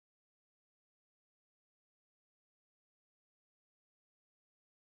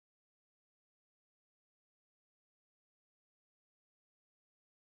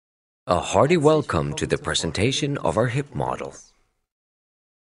A hearty welcome to the presentation of our hip model.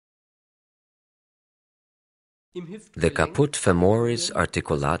 The caput femoris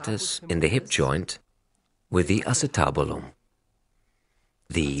articulatus in the hip joint with the acetabulum.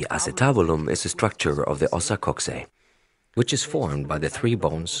 The acetabulum is a structure of the ossa coxae, which is formed by the three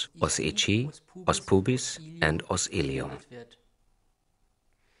bones os ichi, os pubis, and os ilium.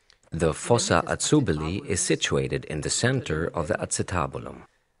 The fossa atzubili is situated in the center of the acetabulum.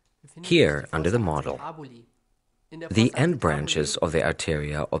 Here, under the model, the end branches of the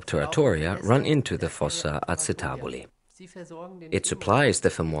arteria obturatoria run into the fossa acetabuli. It supplies the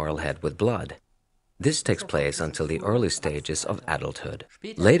femoral head with blood. This takes place until the early stages of adulthood.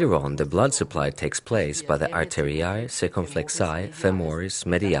 Later on, the blood supply takes place by the arteriae circumflexae femoris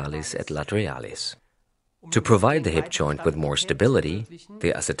medialis et laterales. To provide the hip joint with more stability,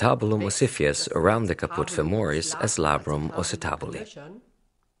 the acetabulum ossifius around the caput femoris as labrum occitabuli.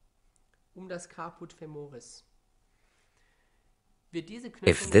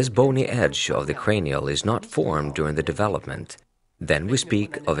 If this bony edge of the cranial is not formed during the development, then we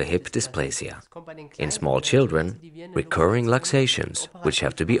speak of a hip dysplasia. In small children, recurring luxations, which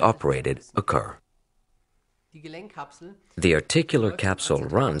have to be operated, occur. The articular capsule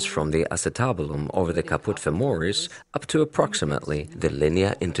runs from the acetabulum over the caput femoris up to approximately the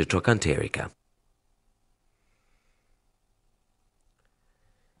linea intertrochanterica.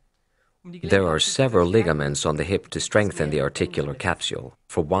 There are several ligaments on the hip to strengthen the articular capsule.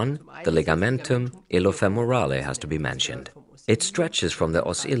 For one, the ligamentum ilofemorale has to be mentioned. It stretches from the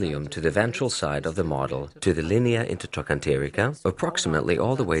os ilium to the ventral side of the model to the linea intertrochanterica, approximately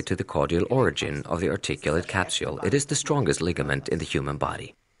all the way to the caudal origin of the articulate capsule. It is the strongest ligament in the human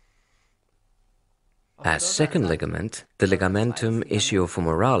body. As second ligament, the ligamentum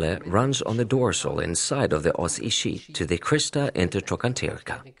ischiofemorale runs on the dorsal inside of the os ischii to the crista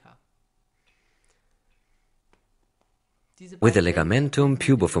intertrochanterica. With the ligamentum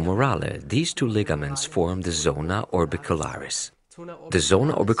pubofemorale, these two ligaments form the zona orbicularis. The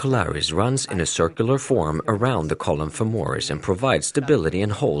zona orbicularis runs in a circular form around the column femoris and provides stability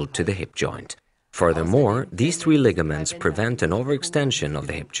and hold to the hip joint. Furthermore, these three ligaments prevent an overextension of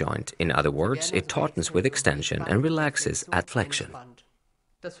the hip joint. In other words, it tautens with extension and relaxes at flexion.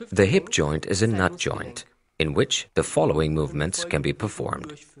 The hip joint is a nut joint, in which the following movements can be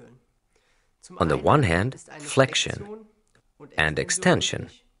performed. On the one hand, flexion and extension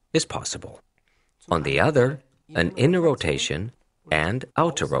is possible. On the other, an inner rotation and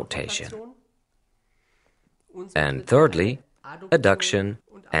outer rotation. And thirdly, adduction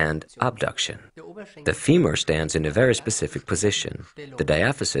and abduction. The femur stands in a very specific position. The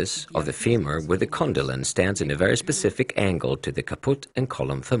diaphysis of the femur with the condylon stands in a very specific angle to the caput and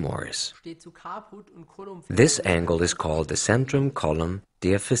column femoris. This angle is called the centrum column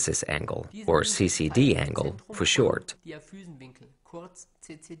diaphysis angle, or CCD angle for short.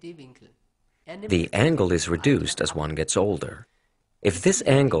 The angle is reduced as one gets older. If this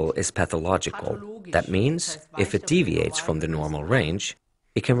angle is pathological, that means if it deviates from the normal range,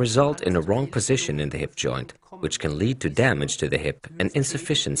 it can result in a wrong position in the hip joint, which can lead to damage to the hip and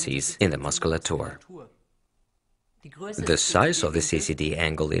insufficiencies in the musculature. The size of the CCD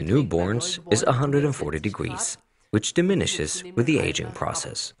angle in newborns is 140 degrees, which diminishes with the aging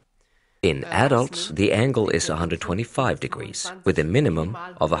process. In adults, the angle is 125 degrees, with a minimum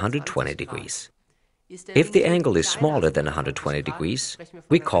of 120 degrees. If the angle is smaller than 120 degrees,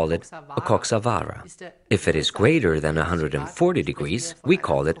 we call it a coxa vara. If it is greater than 140 degrees, we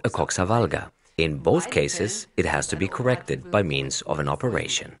call it a coxa valga. In both cases, it has to be corrected by means of an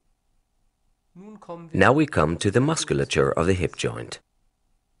operation. Now we come to the musculature of the hip joint.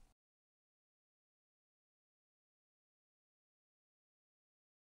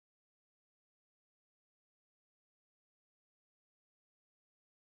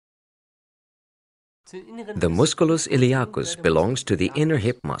 The musculus iliacus belongs to the inner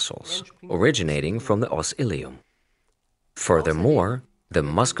hip muscles, originating from the os ilium. Furthermore, the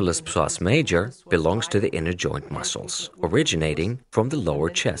musculus psoas major belongs to the inner joint muscles, originating from the lower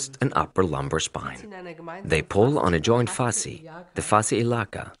chest and upper lumbar spine. They pull on a joint fascie, the fascia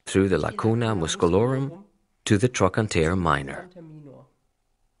iliaca, through the lacuna musculorum to the trochanter minor.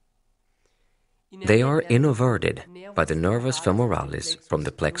 They are innervated by the nervus femoralis from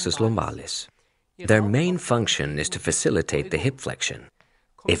the plexus lumbalis. Their main function is to facilitate the hip flexion.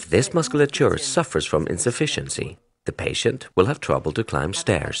 If this musculature suffers from insufficiency, the patient will have trouble to climb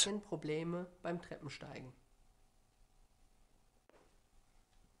stairs.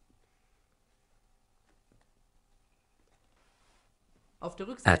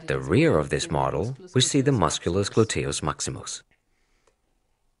 At the rear of this model, we see the musculus gluteus maximus.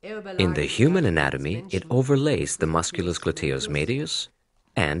 In the human anatomy, it overlays the musculus gluteus medius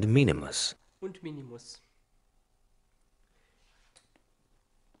and minimus.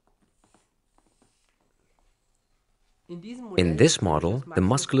 In this model, the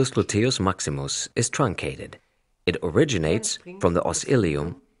musculus gluteus maximus is truncated. It originates from the os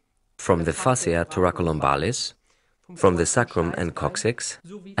ilium, from the fascia thoracolumbalis, from the sacrum and coccyx,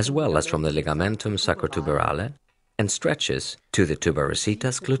 as well as from the ligamentum sacrotuberale, and stretches to the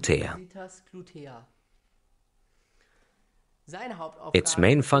tuberositas glutea. Its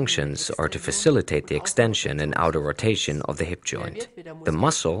main functions are to facilitate the extension and outer rotation of the hip joint. The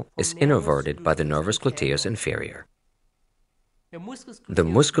muscle is innervated by the nervus gluteus inferior. The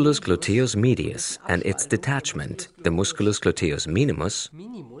musculus gluteus medius and its detachment, the musculus gluteus minimus,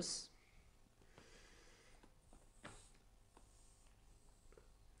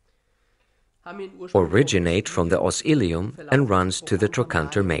 originate from the os ilium and runs to the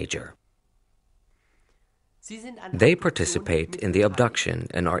trochanter major. They participate in the abduction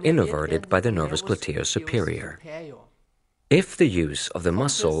and are innervated by the nervus gluteus superior. If the use of the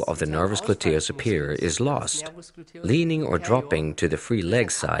muscle of the nervus gluteus superior is lost, leaning or dropping to the free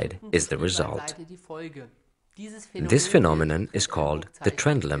leg side is the result. This phenomenon is called the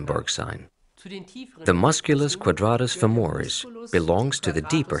Trendelenburg sign. The musculus quadratus femoris belongs to the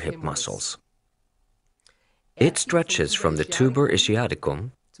deeper hip muscles. It stretches from the tuber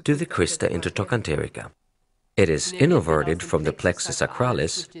ischiaticum to the crista intertrochanterica. It is innervated from the plexus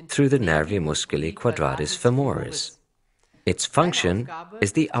sacralis through the nervi musculi quadratis femoris. Its function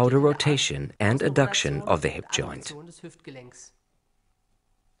is the outer rotation and adduction of the hip joint.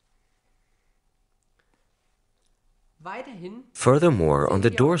 Furthermore, on the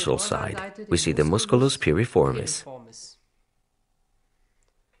dorsal side, we see the musculus piriformis.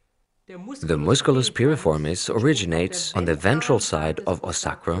 The musculus piriformis originates on the ventral side of os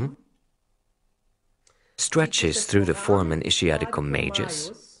sacrum, stretches through the foramen ischiaticum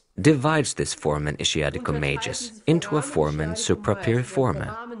majus, divides this foramen ischiaticum majus into a foramen suprapiriforme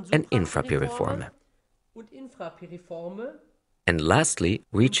and infrapiriforme, and lastly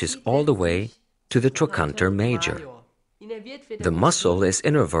reaches all the way to the trochanter major. The muscle is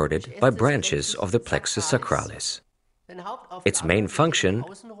innervated by branches of the plexus sacralis. Its main function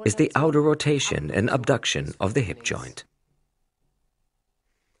is the outer rotation and abduction of the hip joint.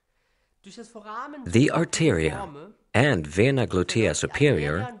 The arteria and vena glutea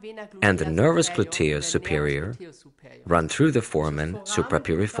superior and the nervus gluteus superior run through the foramen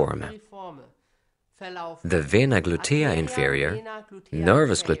suprapiriforme. The vena glutea inferior,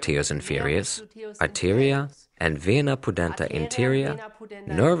 nervus gluteus inferius, arteria, and vena pudenta interia,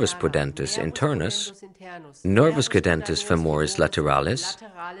 nervus pudentus internus, nervus cadentus femoris lateralis,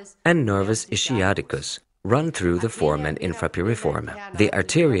 and nervus ischiaticus run through the foramen infrapiriforme. The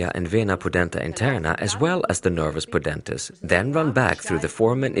arteria and vena pudenta interna, as well as the nervus pudentus, then run back through the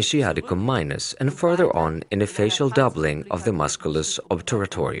foramen ischiaticum minus and further on in a facial doubling of the musculus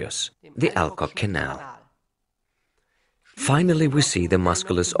obturatorius, the Alcock canal. Finally, we see the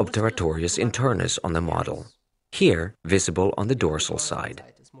musculus obturatorius internus on the model, here visible on the dorsal side.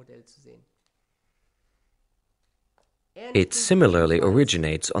 It similarly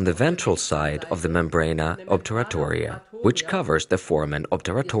originates on the ventral side of the membrana obturatoria, which covers the foramen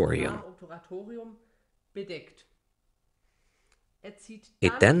obturatorium.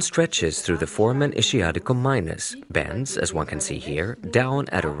 It then stretches through the foramen ischiaticum minus, bends, as one can see here, down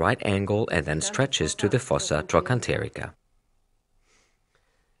at a right angle and then stretches to the fossa trochanterica.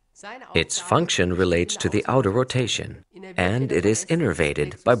 Its function relates to the outer rotation, and it is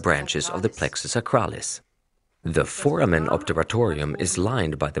innervated by branches of the plexus sacralis. The foramen obturatorium is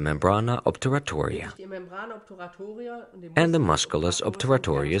lined by the membrana obturatoria and the musculus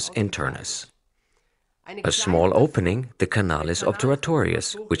obturatorius internus. A small opening, the canalis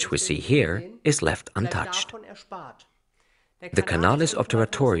obturatorius, which we see here, is left untouched. The canalis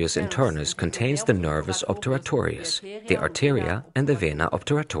obturatorius internus contains the nervus obturatorius, the arteria, and the vena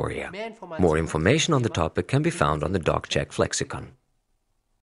obturatoria. More information on the topic can be found on the DocCheck Flexicon.